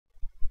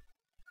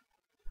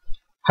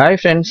Hi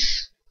friends,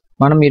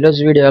 మనం ఈరోజు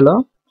వీడియోలో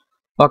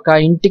ఒక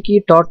ఇంటికి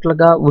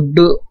టోటల్గా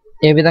వుడ్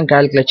ఏ విధంగా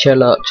క్యాలిక్యులేట్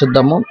చేయాలో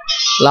చూద్దాము.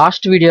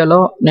 లాస్ట్ వీడియోలో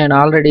నేను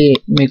ఆల్రెడీ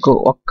మీకు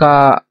ఒక్క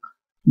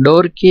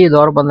డోర్కి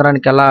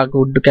దూరబంధరానికి ఎలా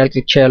వుడ్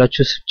క్యాలిక్యులేట్ చేయాలో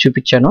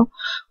చూపించాను.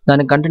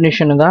 దాని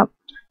కంటిన్యూషన్గా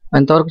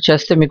ఎంతవరకు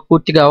చేస్తే మీకు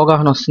పూర్తిగా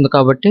అవగాహన వస్తుంది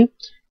కాబట్టి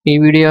ఈ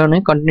వీడియోని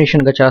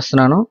కంటిన్యూషన్గా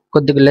చేస్తున్నాను.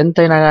 కొద్దిగా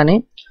లెంత్ అయినా కానీ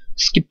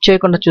స్కిప్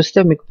చేయకుండా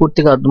చూస్తే మీకు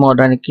పూర్తిగా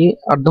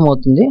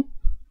అర్థమవుతుంది.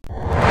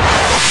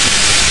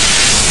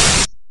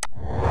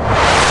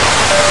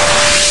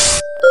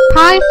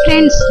 హాయ్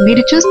ఫ్రెండ్స్,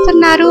 మీరు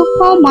చూస్తున్నారు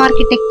హోమ్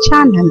ఆర్కిటెక్ట్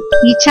ఛానల్.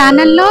 ఈ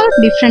ఛానల్లో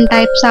different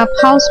types of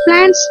house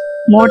plans,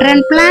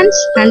 modern plans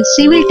and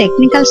civil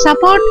technical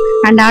support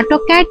and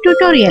AutoCAD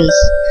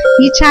tutorials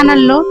ఈ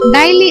ఛానల్లో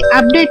డైలీ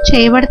అప్డేట్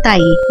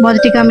చేయబడతాయి.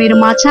 మొదటిగా మీరు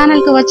మా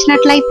ఛానల్ కు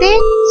వచ్చినట్లయితే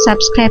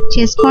సబ్స్క్రైబ్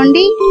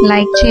చేసుకోండి,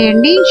 లైక్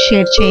చేయండి,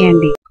 షేర్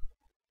చేయండి.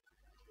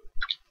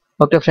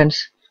 ఓకే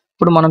ఫ్రెండ్స్,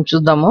 ఇప్పుడు మనం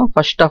చూద్దాము.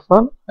 ఫస్ట్ ఆఫ్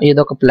ఆల్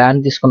ఏదో ఒక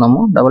ప్లాన్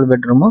తీసుకున్నాము, డబుల్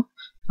బెడ్రూమ్.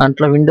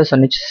 దాంట్లో విండోస్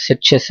అన్ని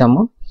సెట్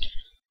చేసాము.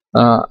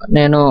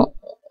 నేను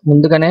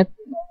ముందుగానే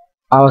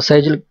ఆ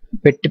సైజులు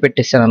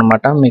పెట్టేసాను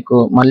అనమాట, మీకు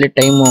మళ్ళీ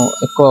టైము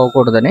ఎక్కువ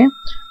అవ్వకూడదని.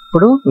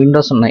 ఇప్పుడు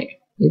విండోస్ ఉన్నాయి.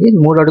 ఇది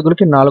 3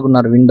 అడుగులకి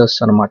 4.5 విండోస్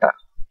అనమాట.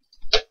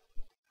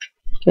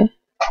 ఓకే,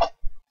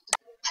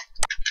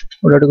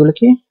 3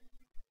 అడుగులకి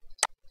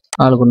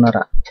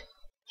 4.5.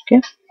 ఓకే,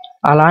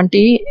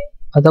 అలాంటి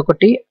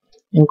అదొకటి.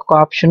 ఇంకొక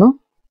ఆప్షను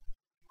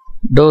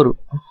డోరు,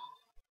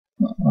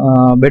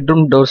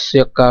 బెడ్రూమ్ డోర్స్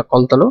యొక్క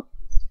కొలతలు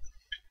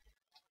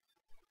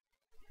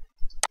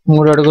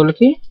 3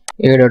 అడుగులకి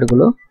 7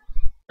 అడుగులు.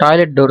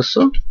 టాయిలెట్ డోర్స్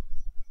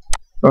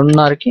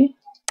 2.5కి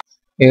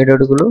 7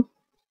 అడుగులు.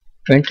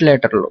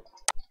 వెంటిలేటర్లు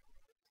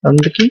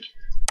 2కి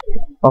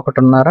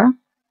 1.5.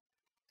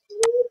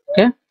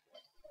 ఓకే,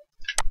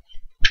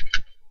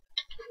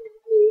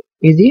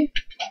 ఇది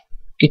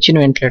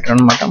కిచెన్ వెంటిలేటర్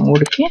అనమాట,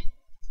 3కి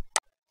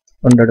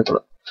 2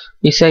 అడుగులు.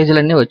 ఈ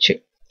సైజులన్నీ వచ్చాయి.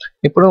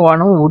 ఇప్పుడు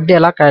మనం వుడ్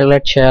ఎలా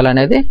క్యాలిక్యులేట్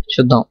చేయాలనేది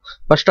చూద్దాం.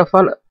 ఫస్ట్ ఆఫ్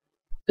ఆల్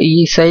ఈ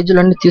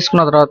సైజులన్నీ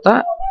తీసుకున్న తర్వాత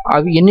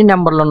అవి ఎన్ని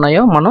నెంబర్లు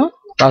ఉన్నాయో మనం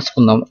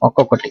రాసుకుందాం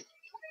ఒక్కొక్కటి.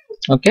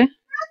 ఓకే,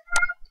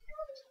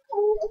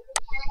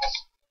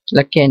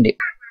 లెక్కేయండి.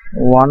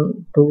 1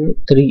 2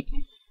 3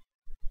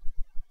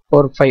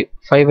 4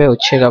 5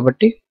 వచ్చాయి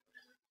కాబట్టి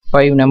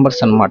 5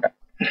 నెంబర్స్ అన్నమాట.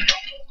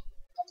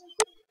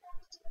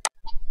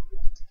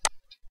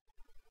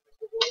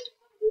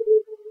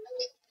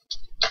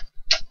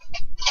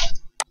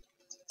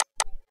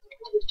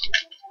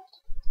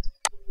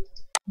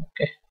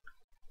 ఓకే,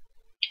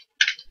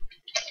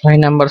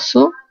 5 నెంబర్స్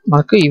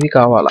మనకు ఇవి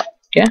కావాలా.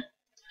 Okay,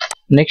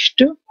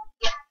 next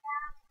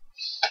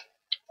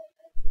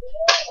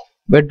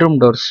bedroom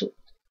doors.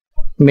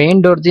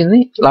 Main door దీన్ని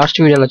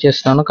లాస్ట్ వీడియోలో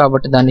చేస్తున్నాను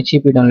కాబట్టి దాన్ని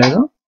చూపించడం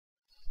లేదు.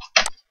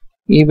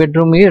 ఈ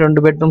బెడ్రూమ్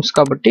 2 బెడ్రూమ్స్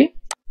కాబట్టి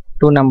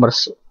 2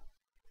 నెంబర్స్.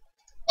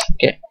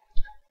 ఓకే,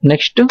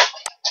 నెక్స్ట్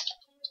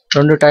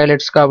 2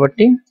 టాయిలెట్స్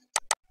కాబట్టి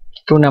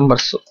 2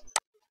 నెంబర్స్.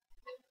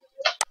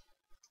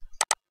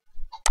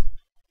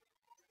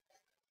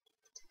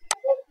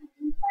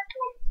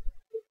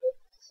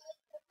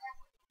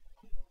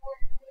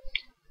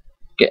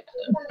 ఓకే,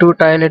 2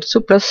 టాయిలెట్స్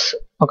ప్లస్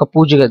ఒక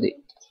పూజ గది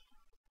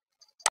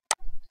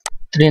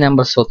 3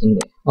 నెంబర్స్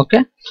అవుతుంది. ఓకే,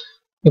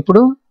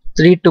 ఇప్పుడు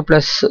 3 +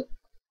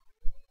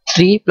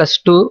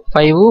 2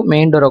 5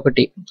 మెయిన్ డోర్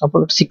ఒకటి,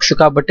 అప్పుడు 6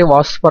 కాబట్టి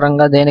వాస్తు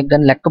పరంగా దేనికి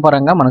కానీ లెక్క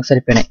పరంగా మనకు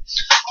సరిపోయినాయి.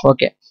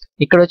 ఓకే,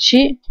 ఇక్కడ వచ్చి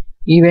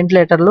ఈ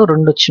వెంటిలేటర్లు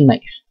 2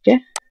 వచ్చినాయి. Okay,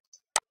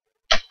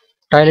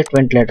 toilet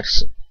ventilators.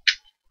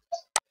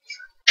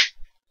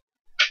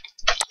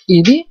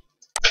 ఇది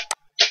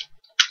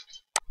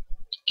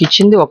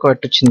కిచెన్ది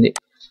ఒకటి వచ్చింది.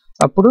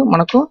 అప్పుడు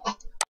మనకు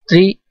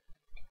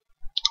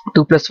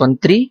 2 + 1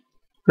 3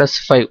 +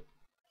 5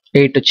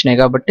 8 వచ్చినాయి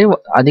కాబట్టి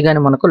అది కానీ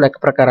మనకు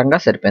లెక్క ప్రకారంగా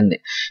సరిపోయింది.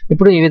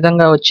 ఇప్పుడు ఈ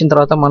విధంగా వచ్చిన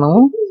తర్వాత మనము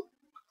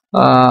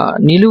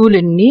నిలువులు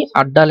ఎన్ని,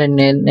 అడ్డాలు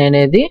ఎన్ని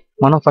అనేది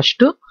మనం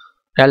ఫస్ట్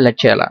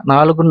క్యాలిక్యులేట్ చేయాలి.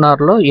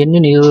 4.5లో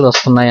ఎన్ని నిలువులు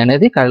వస్తున్నాయి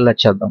అనేది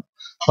క్యాలిక్యులేట్ చేద్దాం.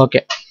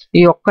 ఓకే,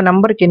 ఈ ఒక్క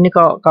నెంబర్కి ఎన్ని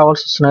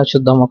కావాల్సి వస్తున్నాయో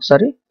చూద్దాం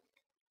ఒకసారి.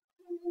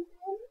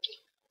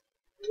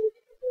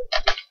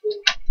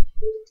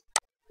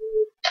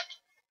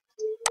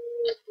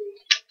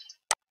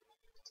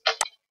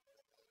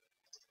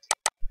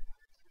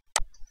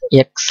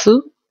 ఎక్స్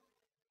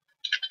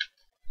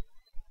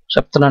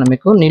చెప్తున్నాను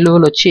మీకు.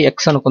 నిలువులు వచ్చి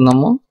ఎక్స్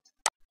అనుకుందాము,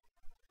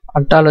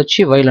 అడ్డాలు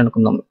వచ్చి వైలు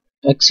అనుకుందాము.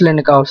 ఎక్స్లు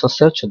ఎన్ని కావాల్సి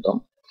వస్తాయో చూద్దాం.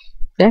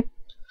 ఓకే,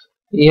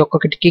 ఈ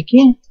ఒక్క కిటికీకి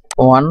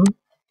 1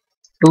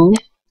 2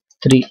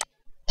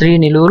 3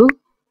 నిలువులు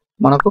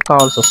మనకు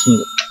కావాల్సి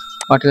వస్తుంది.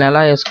 వాటిని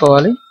ఎలా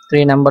వేసుకోవాలి?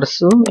 3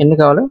 నెంబర్స్ ఎన్ని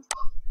కావాలి?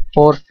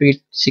 4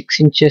 feet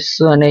 6 inches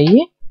అనేవి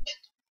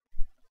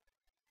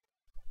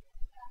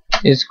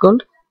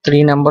ఈక్వల్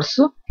 3 నెంబర్స్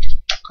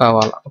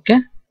కావాలా. Okay,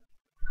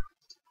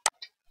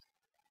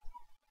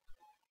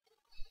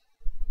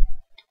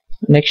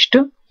 next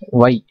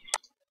why.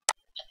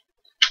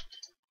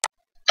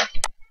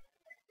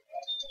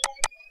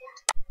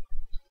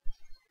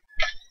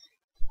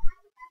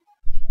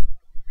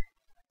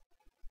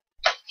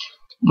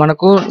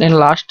 మనకు నేను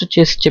లాస్ట్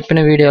చేసి చెప్పిన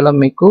వీడియోలో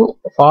మీకు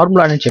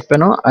ఫార్ములా అని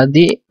చెప్పాను.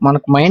 అది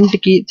మనకు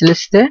మైండ్కి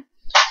తెలిస్తే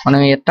మనం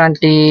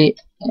ఎట్లాంటి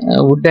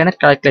వుడ్ అయినా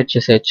క్యాలిక్యులేట్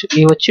చేసేయచ్చు.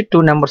 ఇవి వచ్చి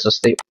 2 నెంబర్స్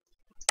వస్తాయి.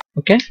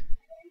 ఓకే,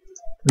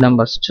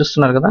 నెంబర్స్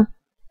చూస్తున్నారు కదా,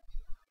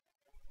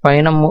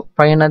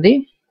 పైనది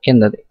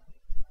కిందది.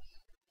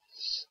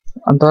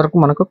 అంతవరకు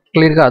మనకు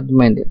క్లియర్గా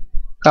అర్థమైంది.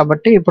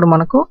 కాబట్టి ఇప్పుడు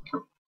మనకు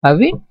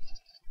అవి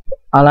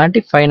అలాంటి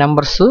 5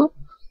 నెంబర్స్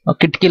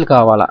కిటికీలు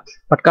కావాలా.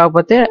 బట్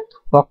కాకపోతే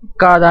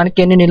ఒక్క దానికి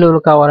ఎన్ని నిలువులు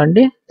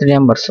కావాలండి? 3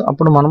 నెంబర్స్.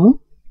 అప్పుడు మనము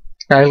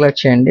క్యాలిక్యులేట్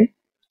చేయండి.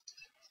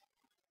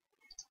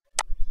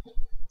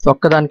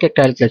 ఒక్కదానికే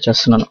క్యాలిక్యులేట్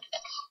చేస్తున్నాను.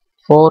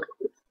 4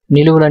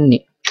 నిలువులన్నీ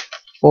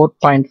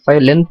 4.5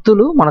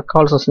 లెంతులు మనకు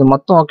కావాల్సి వస్తుంది.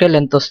 మొత్తం ఒకే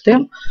లెంత్ వస్తే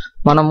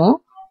మనము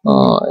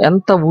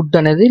ఎంత వుడ్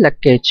అనేది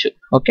లెక్కేయచ్చు.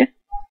 ఓకే,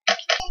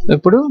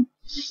 ఇప్పుడు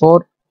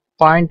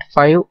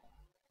 4.5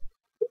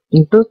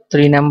 ఇంటూ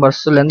 3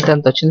 నెంబర్స్ లెంత్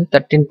ఎంత వచ్చింది?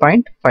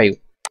 13.5.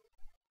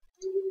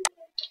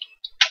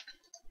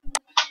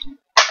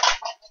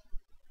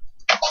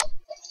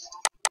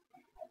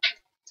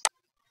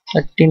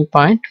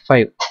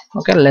 13.5.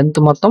 ఓకే, లెంత్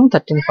మొత్తం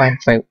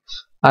 13.5.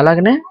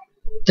 అలాగనే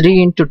 3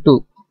 ఇంటూ 2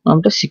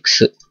 అంటే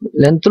 6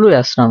 లెంత్లు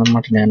వేస్తున్నాను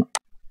అనమాట నేను.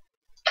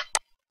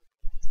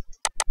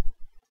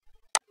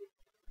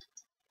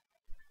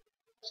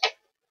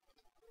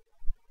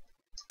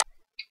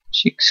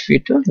 సిక్స్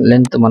ఫీట్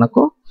లెంత్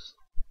మనకు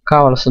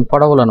కావాల్సిన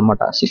పొడవులు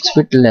అనమాట. 6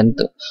 ఫీట్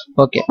లెంత్.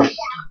 ఓకే,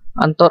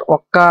 అంత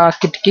ఒక్క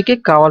కిటికీకి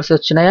కావాల్సి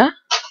వచ్చిన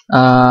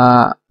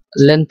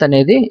లెంత్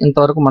అనేది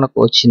ఇంతవరకు మనకు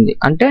వచ్చింది.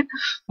 అంటే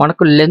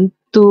మనకు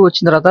లెంత్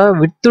వచ్చిన తర్వాత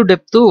విడ్త్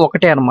డెప్త్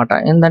ఒకటే అనమాట.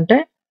 ఏంటంటే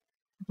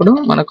ఇప్పుడు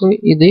మనకు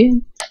ఇది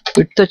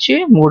విడ్త్ వచ్చి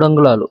 3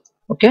 అంగుళాలు.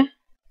 ఓకే,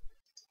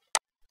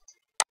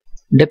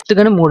 డెప్త్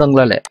గానీ 3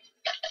 అంగుళాలే.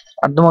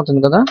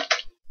 అర్థమవుతుంది కదా?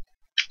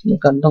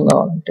 మీకు అర్థం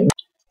కావాలంటే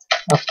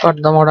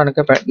అర్థం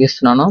అవడానికే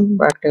గీస్తున్నాను,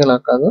 ప్రాక్టికల్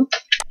కాదు.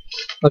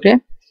 ఓకే,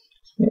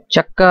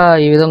 చెక్క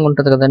ఈ విధంగా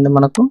ఉంటుంది కదండి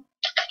మనకు.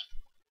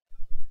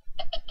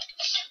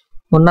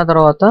 ఉన్న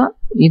తర్వాత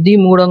ఇది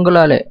 3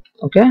 అంగుళాలే.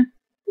 ఓకే,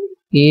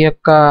 ఈ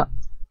యొక్క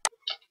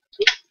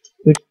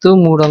విడ్త్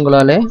 3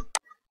 అంగుళాలే,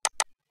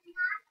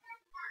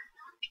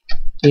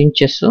 3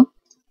 ఇంచెస్.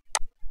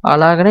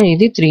 అలాగనే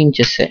ఇది 3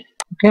 ఇంచెస్.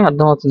 ఓకే,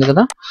 అర్థమవుతుంది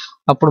కదా?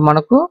 అప్పుడు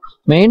మనకు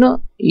మెయిన్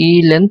ఈ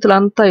లెంత్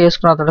అంతా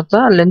వేసుకున్న తర్వాత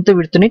లెంత్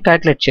విడ్త్ ని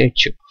క్యాలిక్యులేట్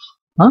చేయొచ్చు.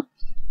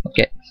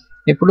 ఓకే,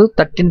 ఇప్పుడు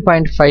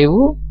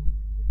 13.5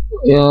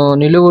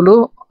 నిలువులు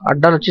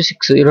అడ్డాలు వచ్చి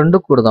 6, ఈ రెండు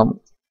కూడదాము.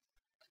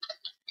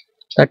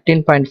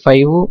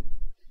 13.5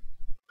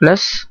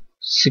 ప్లస్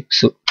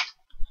 6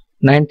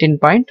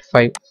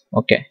 19.5.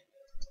 ఓకే,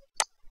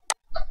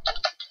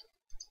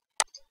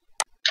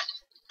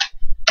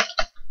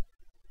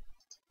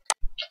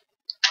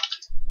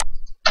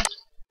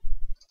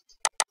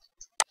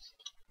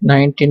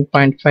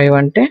 $19.5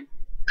 అంటే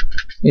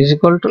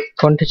ఈక్వల్ టు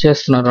 20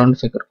 చేస్తున్నారు round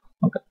figure.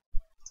 Okay,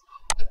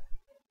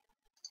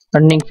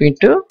 running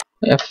feet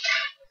F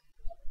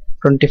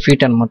 20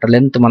 feet అనమాట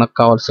లెంత్ మనకు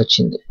కావాల్సి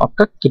వచ్చింది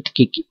ఒక్క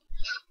కిటికీకి.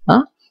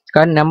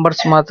 కానీ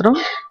నెంబర్స్ మాత్రం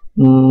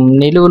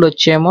నిలువులు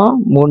వచ్చేమో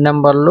 3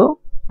 నెంబర్లు,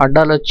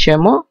 అడ్డాలు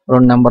వచ్చేమో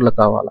 2 నెంబర్లు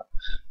కావాలి.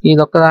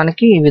 ఇది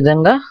ఒక్కదానికి ఈ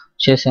విధంగా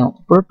చేసాము.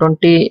 ఇప్పుడు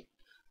 20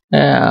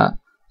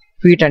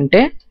 ఫీట్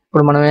అంటే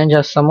ఇప్పుడు మనం ఏం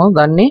చేస్తాము,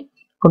 దాన్ని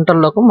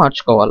కుంటల్లోకి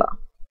మార్చుకోవాలా.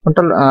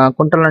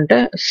 కుంటలు అంటే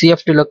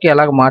సిఎఫ్టీలోకి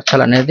ఎలాగ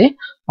మార్చాలనేది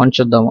మనం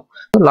చూద్దాము.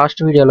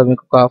 లాస్ట్ వీడియోలో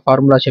మీకు ఒక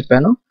ఫార్ములా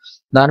చెప్పాను,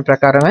 దాని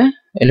ప్రకారమే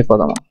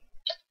వెళ్ళిపోదాము.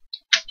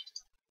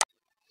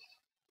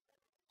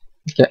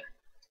 ఓకే,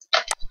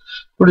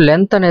 ఇప్పుడు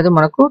లెంత్ అనేది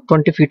మనకు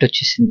 20 ఫీట్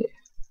వచ్చేసింది.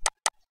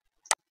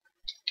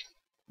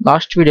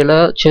 లాస్ట్ వీడియోలో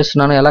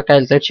చేస్తున్నాను ఎలా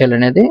క్యాలిక్యులేట్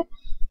చేయాలనేది.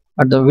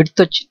 అర్థం.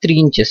 విడ్త్ వచ్చి 3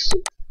 ఇంచెస్,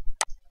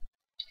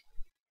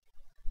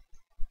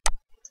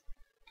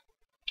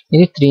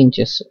 ఇది 3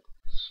 ఇంచెస్.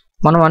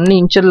 మనం అన్ని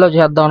ఇంచుల్లో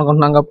చేద్దాం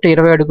అనుకుంటున్నాం కాబట్టి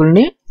 20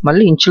 అడుగుల్ని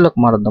మళ్ళీ ఇంచుల్లోకి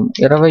మారుద్దాం.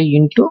 20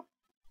 ఇంటూ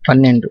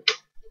 12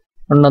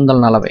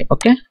 240.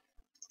 ఓకే,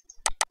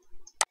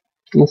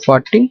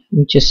 240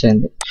 ఇంచెస్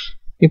అయింది.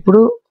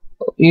 ఇప్పుడు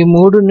ఈ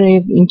 3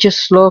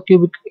 ఇంచెస్ లో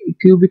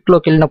క్యూబిక్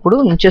లోకి వెళ్ళినప్పుడు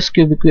ఇంచెస్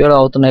క్యూబిక్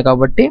అవుతున్నాయి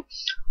కాబట్టి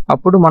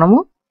అప్పుడు మనము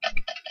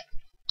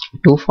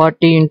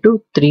 240 ఇంటూ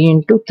 3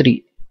 ఇంటూ 3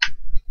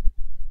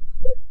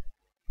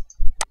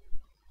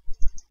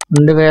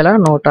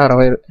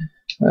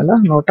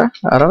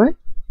 2160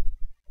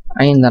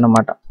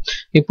 అయిందనమాట.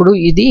 ఇప్పుడు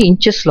ఇది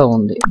ఇంచెస్ లో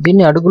ఉంది,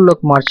 దీన్ని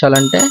అడుగుల్లోకి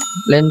మార్చాలంటే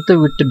లెంత్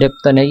విడ్త్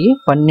డెప్త్ అనేవి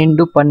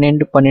 12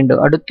 12 12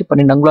 అడుగుకి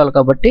 12 అంగుళాలు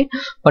కాబట్టి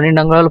 12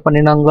 అంగుళాలు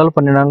 12 అంగుళాలు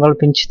 12 అంగుళాలు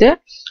పెంచితే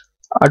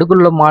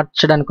అడుగుల్లో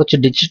మార్చడానికి వచ్చే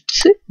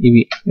డిజిట్స్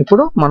ఇవి.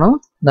 ఇప్పుడు మనం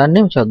దాన్ని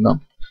చూద్దాం.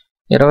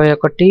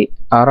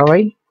 2160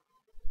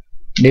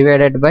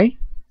 డివైడెడ్ బై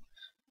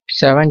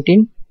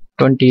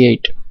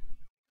 1728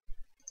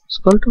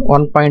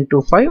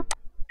 1.25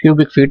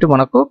 క్యూబిక్ ఫీట్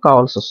మనకు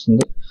కావాల్సి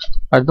వస్తుంది.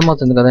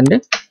 అర్థమవుతుంది కదండి?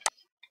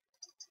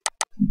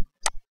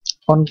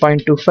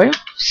 1.25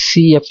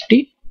 సిఎఫ్టి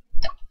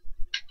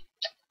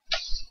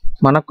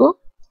మనకు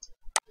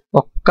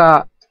ఒక్క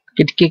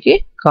కిటికీకి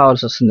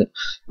కావాల్సి వస్తుంది.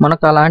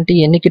 మనకు అలాంటి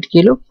ఎన్ని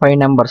కిటికీలు? 5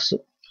 నెంబర్స్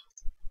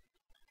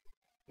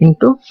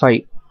ఇంటూ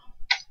 5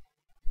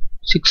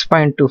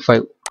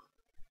 6.25.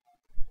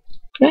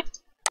 ఓకే,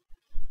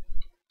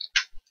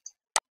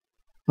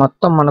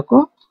 మొత్తం మనకు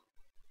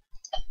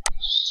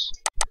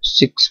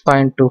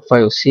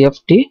 6.25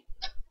 CFT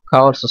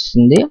కావాల్సి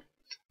వస్తుంది.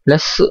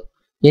 ప్లస్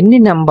ఎన్ని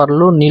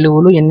నెంబర్లు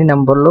నిలువులు, ఎన్ని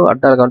నెంబర్లు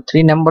అడ్డాలు కావాలి,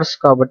 3 నెంబర్స్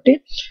కాబట్టి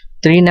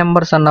 3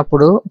 నెంబర్స్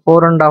అన్నప్పుడు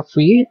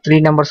 4.5 3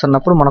 నెంబర్స్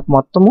అన్నప్పుడు మనకు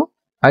మొత్తము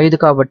 5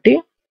 కాబట్టి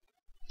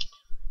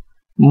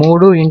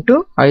 3 ×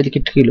 5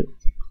 కిటికీలు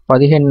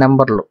 15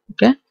 నెంబర్లు.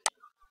 ఓకే,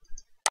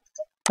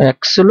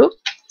 ఎక్స్లు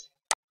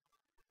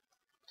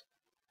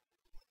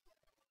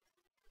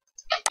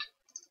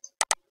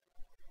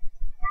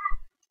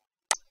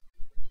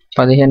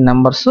 15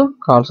 నెంబర్స్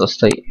కావాల్సి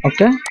వస్తాయి.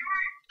 ఓకే,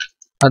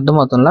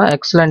 అర్థమవుతుందా?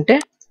 ఎక్స్లు అంటే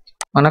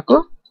మనకు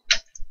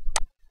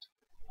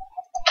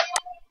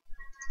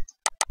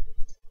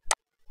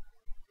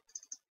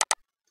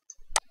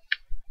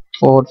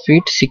 4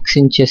 feet 6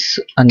 inches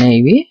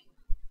అనేవి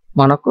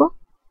మనకు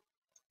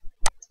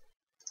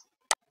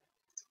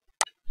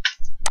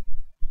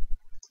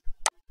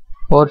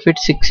 4 feet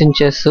 6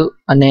 inches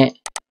అనే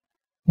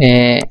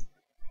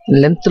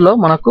లెంత్ లో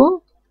మనకు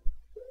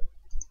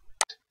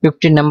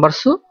 15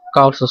 నెంబర్స్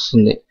కావాల్సి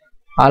వస్తుంది.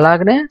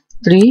 అలాగనే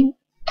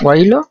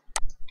 3y లో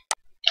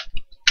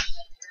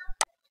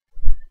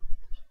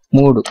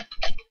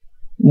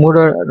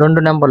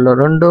 2 నెంబర్లు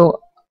 2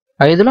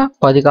 5లో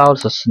 10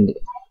 కావాల్సి వస్తుంది.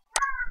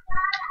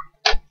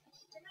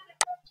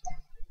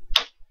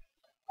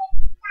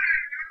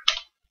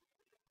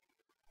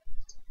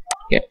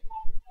 Okay,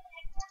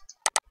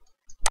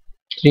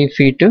 3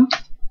 feet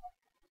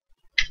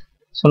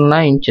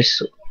 0 inches.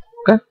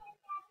 Okay,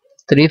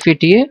 3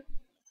 feet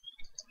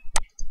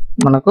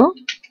మనకు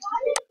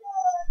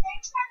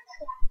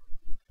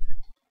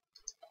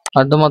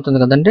అర్థమవుతుంది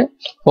కదండి.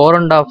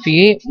 4.5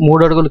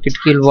 3 అడుగుల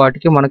కిటికీలు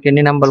వాటికి మనకి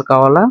ఎన్ని నెంబర్లు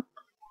కావాలా?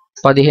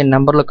 15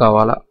 నెంబర్లు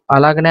కావాలా.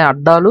 అలాగనే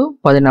అడ్డాలు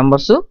 10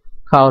 నెంబర్స్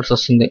కావాల్సి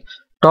వస్తుంది.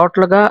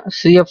 టోటల్ గా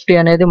CFT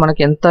అనేది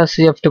మనకి ఎంత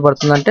CFT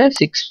పడుతుందంటే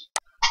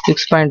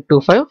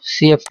 6.25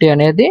 CFT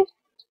అనేది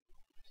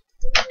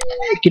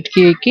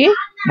కిటికీకి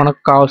మనకు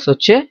కావాల్సి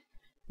వచ్చే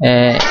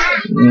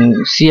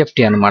CFT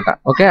అన్నమాట.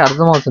 ఓకే,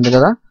 అర్థమవుతుంది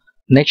కదా.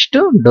 నెక్స్ట్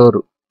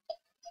డోరు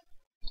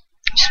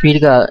స్పీడ్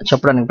గా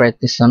చెప్పడానికి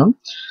ప్రయత్నిస్తాను.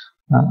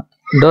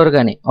 డోర్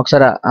కానీ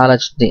ఒకసారి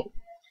ఆలోచించి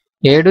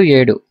 7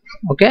 7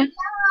 ఓకే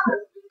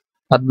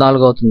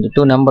 14 అవుతుంది.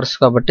 2 నెంబర్స్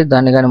కాబట్టి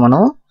దాన్ని కానీ మనం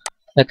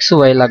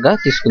XY లాగా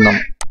తీసుకుందాం.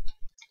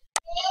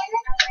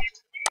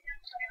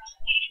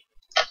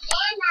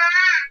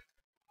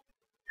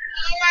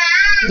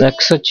 X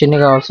వచ్చి ఎన్ని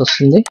కావాల్సి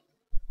వస్తుంది?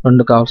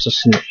 2 కావాల్సి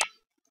వస్తుంది.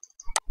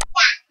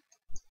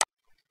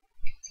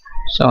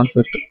 7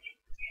 feet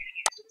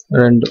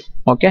 2.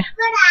 ఓకే,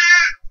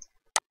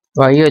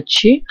 y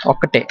వచ్చి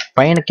ఒకటే,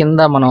 పైన కింద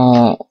మనం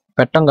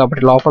పెట్టాం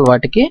కాబట్టి లోపల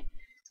వాటికి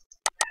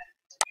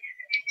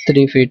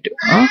 3 feet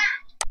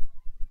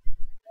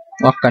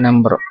 1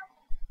 నెంబరు.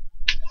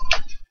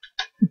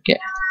 ఓకే,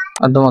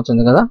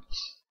 అర్థమవుతుంది కదా.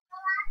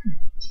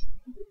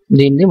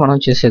 దీన్ని మనం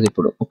చేసేది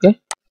ఇప్పుడు. ఓకే,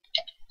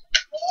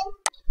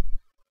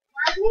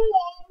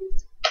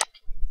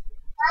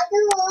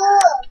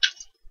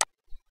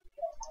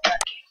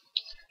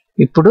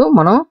 ఇప్పుడు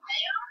మనం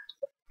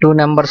 2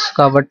 నెంబర్స్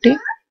కాబట్టి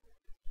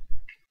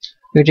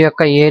వీటి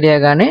యొక్క ఏరియా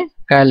గానే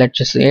క్యాలిక్యులేట్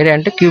చేస్తాం. ఏరియా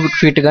అంటే క్యూబిక్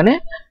ఫీట్ గానే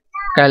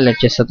క్యాలిక్యులేట్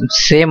చేస్తాం.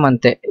 సేమ్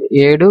అంతే.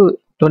 7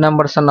 2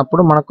 నెంబర్స్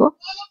అన్నప్పుడు మనకు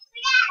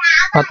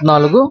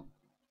 14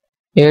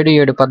 7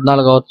 7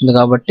 14 అవుతుంది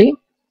కాబట్టి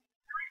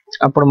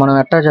అప్పుడు మనం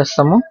ఎట్లా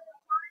చేస్తాము?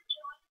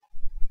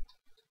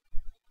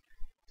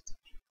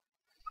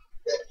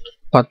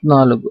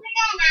 14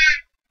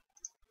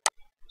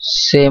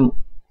 సేమ్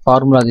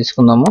ఫార్ములా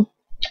తీసుకుందాము.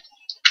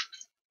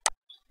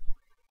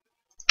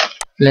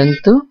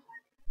 లెంత్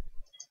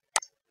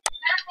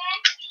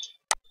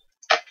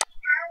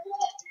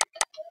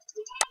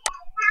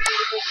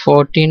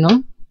 14,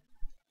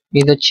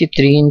 ఇది వచ్చి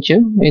 3 ఇంచ్,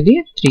 ఇది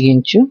 3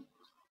 ఇంచ్.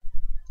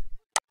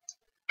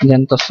 ఇది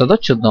ఎంత వస్తుందో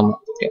చూద్దాము.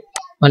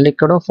 మళ్ళీ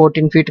ఇక్కడ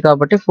 14 feet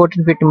కాబట్టి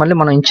 14 feet మళ్ళీ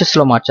మనం ఇంచెస్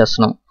లో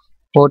మార్చేస్తున్నాం.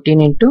 14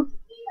 ×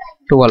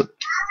 12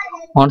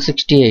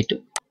 168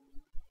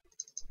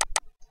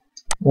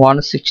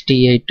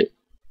 168.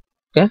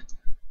 ఓకే,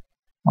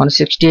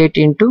 168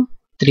 ×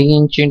 3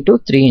 inch ×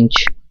 3 inch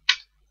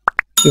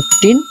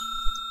 15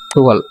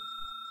 12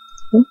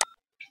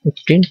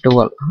 15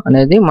 12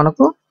 అనేది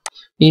మనకు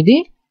ఇది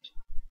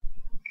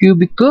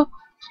క్యూబిక్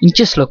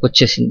ఇంచెస్ లోకి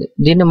వచ్చేసింది.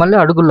 దీన్ని మళ్ళీ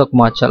అడుగుల్లోకి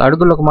మార్చాలి.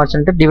 అడుగుల్లోకి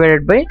మార్చాలంటే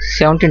డివైడెడ్ బై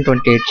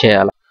 1728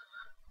 చేయాలి.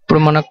 ఇప్పుడు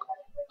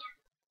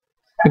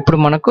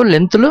మనకు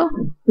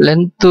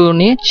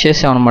లెంత్ని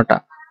చేసాం అనమాట.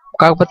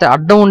 కాకపోతే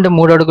అడ్డం ఉండే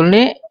 3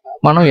 అడుగుల్ని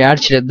మనం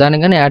యాడ్ చేయలేదు, దాన్ని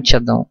కానీ యాడ్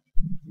చేద్దాం.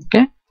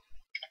 ఓకే,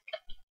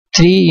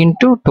 3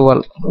 ×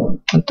 12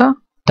 అంతా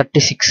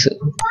 36.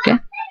 ఓకే,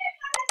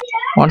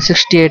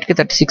 168 కి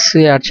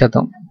 36 యాడ్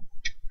చేద్దాం.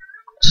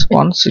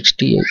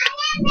 168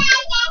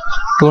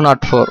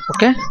 204.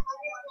 ఓకే,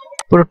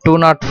 ఇప్పుడు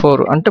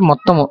 204 అంటే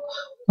మొత్తం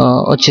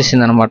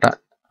వచ్చేసింది అనమాట.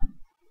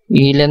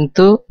 ఈ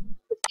లెంత్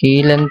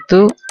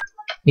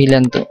ఈ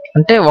లెంత్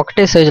అంటే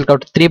ఒకటే సైజులు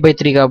కాబట్టి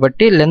 3x3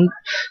 కాబట్టి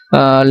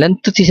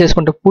లెంత్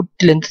తీసేసుకుంటే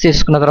పూర్తి లెంత్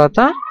తీసుకున్న తర్వాత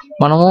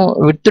మనము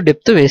విడ్త్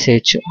డెప్త్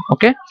వేసేయచ్చు.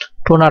 ఓకే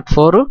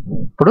 204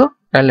 ఇప్పుడు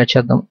క్యాలిక్యులేట్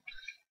చేద్దాం.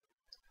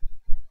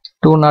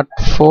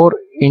 204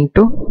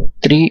 ×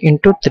 3 ×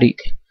 3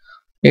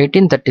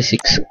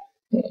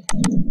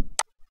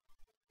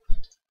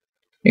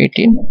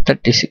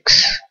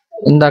 1836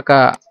 ఇందాక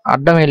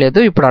అడ్డం వేయలేదు,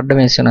 ఇప్పుడు అడ్డం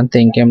వేసాను అంతే,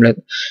 ఇంకేం లేదు.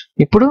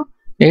 ఇప్పుడు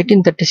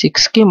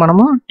 1836కి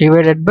మనము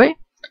డివైడెడ్ బై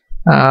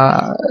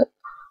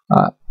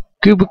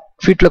క్యూబిక్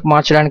ఫీట్లోకి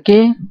మార్చడానికి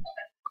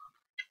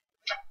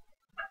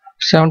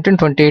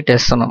 1728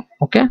 వేస్తున్నాం.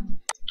 ఓకే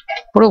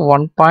ఇప్పుడు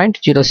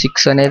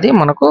 1.06 అనేది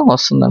మనకు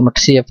వస్తుంది అన్నమాట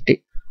సిఎఫ్టి.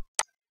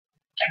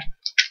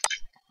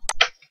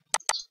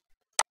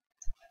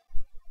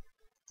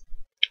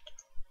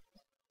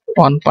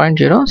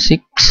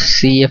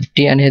 CFT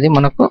అనేది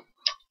మనకు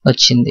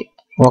వచ్చింది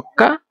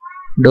ఒక్క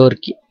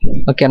డోర్కి.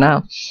 ఓకేనా,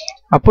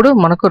 అప్పుడు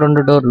మనకు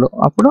 2 డోర్లు,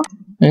 అప్పుడు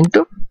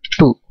ఇంటూ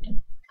 2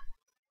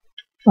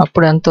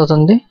 అప్పుడు ఎంత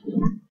అవుతుంది?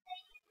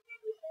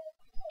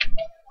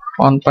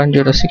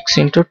 1.06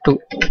 × 2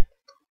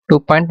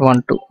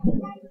 2.12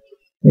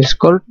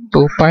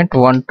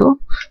 2.12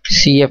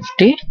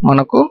 CFT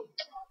మనకు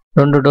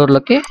 2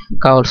 డోర్లకి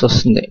కావాల్సి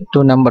వస్తుంది,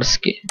 2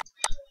 నెంబర్స్కి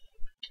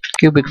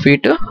క్యూబిక్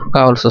ఫీట్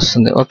కావాల్సి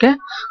వస్తుంది. ఓకే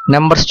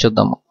నెంబర్స్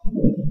చూద్దాము.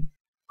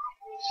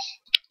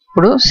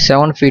 ఇప్పుడు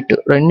 7 ఫీట్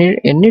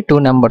ఎన్ని 2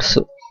 నెంబర్స్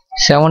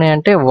 7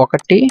 అంటే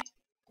 1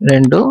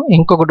 2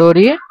 ఇంకొక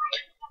డోరీ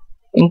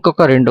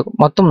ఇంకొక 2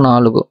 మొత్తం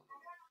 4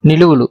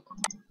 నిలువులు.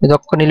 ఇది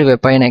ఒక్క నిలువే,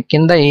 పైన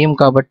కింద ఏం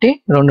కాబట్టి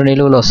 2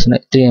 నిలువులు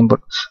వస్తున్నాయి 3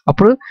 ఇంపుట్.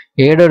 అప్పుడు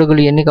 7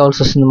 అడుగులు ఎన్ని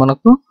కావాల్సి వస్తుంది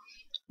మనకు?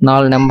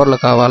 4 నెంబర్లు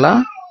కావాలా,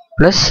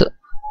 ప్లస్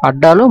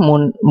అడ్డాలు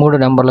 3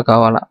 నెంబర్లు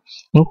కావాలా.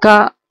 ఇంకా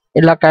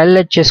ఇలా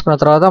క్యాలిక్యులేట్ చేసుకున్న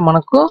తర్వాత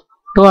మనకు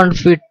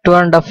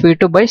 2.5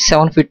 ఫీట్ బై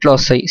 7 ఫీట్లో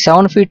వస్తాయి.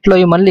 7 ఫీట్లో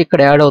మళ్ళీ ఇక్కడ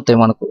యాడ్ అవుతాయి,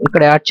 మనకు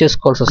ఇక్కడ యాడ్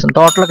చేసుకోవాల్సి వస్తుంది.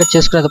 టోటల్గా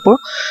చేసుకునేటప్పుడు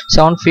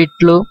 7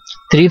 ఫీట్లు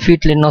 3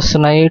 ఫీట్లు ఎన్ని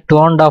వస్తున్నాయి,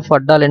 2.5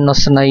 అడ్డాలు ఎన్ని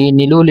వస్తున్నాయి,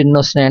 నిలువులు ఎన్ని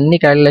వస్తున్నాయి అన్ని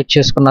క్యాలిక్యులేట్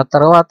చేసుకున్న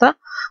తర్వాత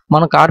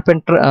మన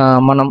కార్పెంటర్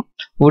మనం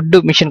వుడ్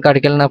మిషన్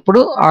కాడికి వెళ్ళినప్పుడు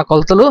ఆ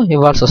కొలతలు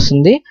ఇవ్వాల్సి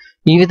వస్తుంది.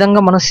 ఈ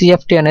విధంగా మనం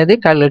సిఎఫ్టి అనేది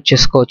క్యాలిక్యులేట్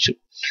చేసుకోవచ్చు.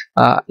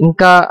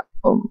 ఇంకా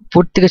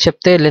పూర్తిగా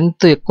చెప్తే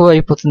లెంత్ ఎక్కువ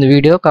అయిపోతుంది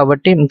వీడియో,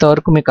 కాబట్టి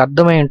ఇంతవరకు మీకు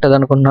అర్థమై ఉంటుంది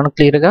అనుకుంటున్నాను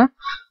క్లియర్గా.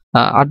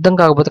 అర్థం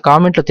కాకపోతే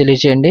కామెంట్లో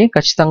తెలియజేయండి,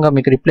 ఖచ్చితంగా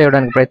మీకు రిప్లై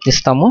ఇవ్వడానికి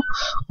ప్రయత్నిస్తాము.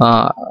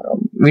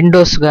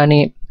 విండోస్ కానీ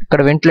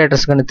ఇక్కడ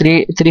వెంటిలేటర్స్ కానీ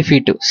 3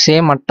 ఫీట్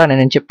సేమ్ అట్టా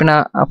నేను చెప్పిన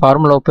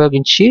ఫార్ములా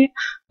ఉపయోగించి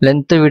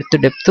length width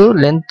depth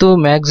length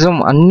maximum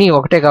అన్నీ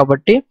ఒకటే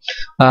కాబట్టి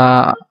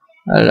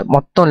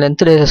మొత్తం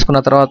లెంత్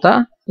వేసేసుకున్న తర్వాత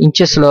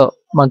ఇంచెస్లో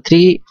మన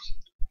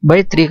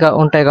 3/3గా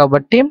ఉంటాయి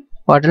కాబట్టి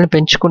వాటిని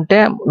పెంచుకుంటే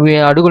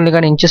అడుగుల్ని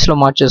కానీ ఇంచెస్లో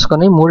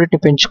మార్చేసుకొని మూడింటిని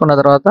పెంచుకున్న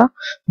తర్వాత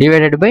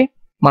డివైడెడ్ బై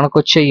మనకు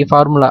వచ్చే ఈ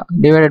ఫార్ములా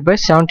డివైడెడ్ బై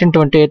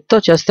 1728తో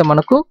చేస్తే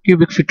మనకు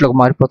క్యూబిక్ ఫీట్లోకి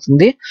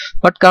మారిపోతుంది.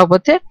 బట్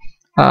కాకపోతే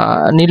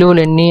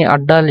నిలువులు ఎన్ని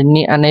అడ్డాలు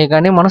ఎన్ని అనేవి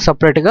కానీ మనం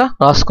సపరేట్గా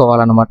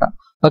రాసుకోవాలన్నమాట.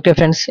 ఓకే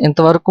ఫ్రెండ్స్,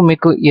 ఇంతవరకు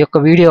మీకు ఈ యొక్క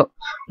వీడియో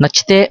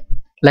నచ్చితే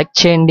లైక్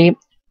చేయండి,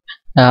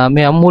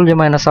 మీ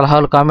అమూల్యమైన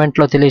సలహాలు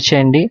కామెంట్లో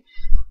తెలియచేయండి.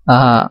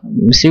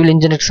 సివిల్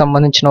ఇంజనీర్కి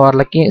సంబంధించిన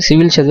వాళ్ళకి,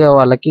 సివిల్ చదివే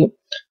వాళ్ళకి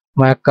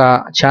మా యొక్క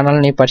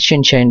ఛానల్ని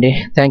పరిచయం చేయండి.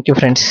 Thank you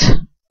friends.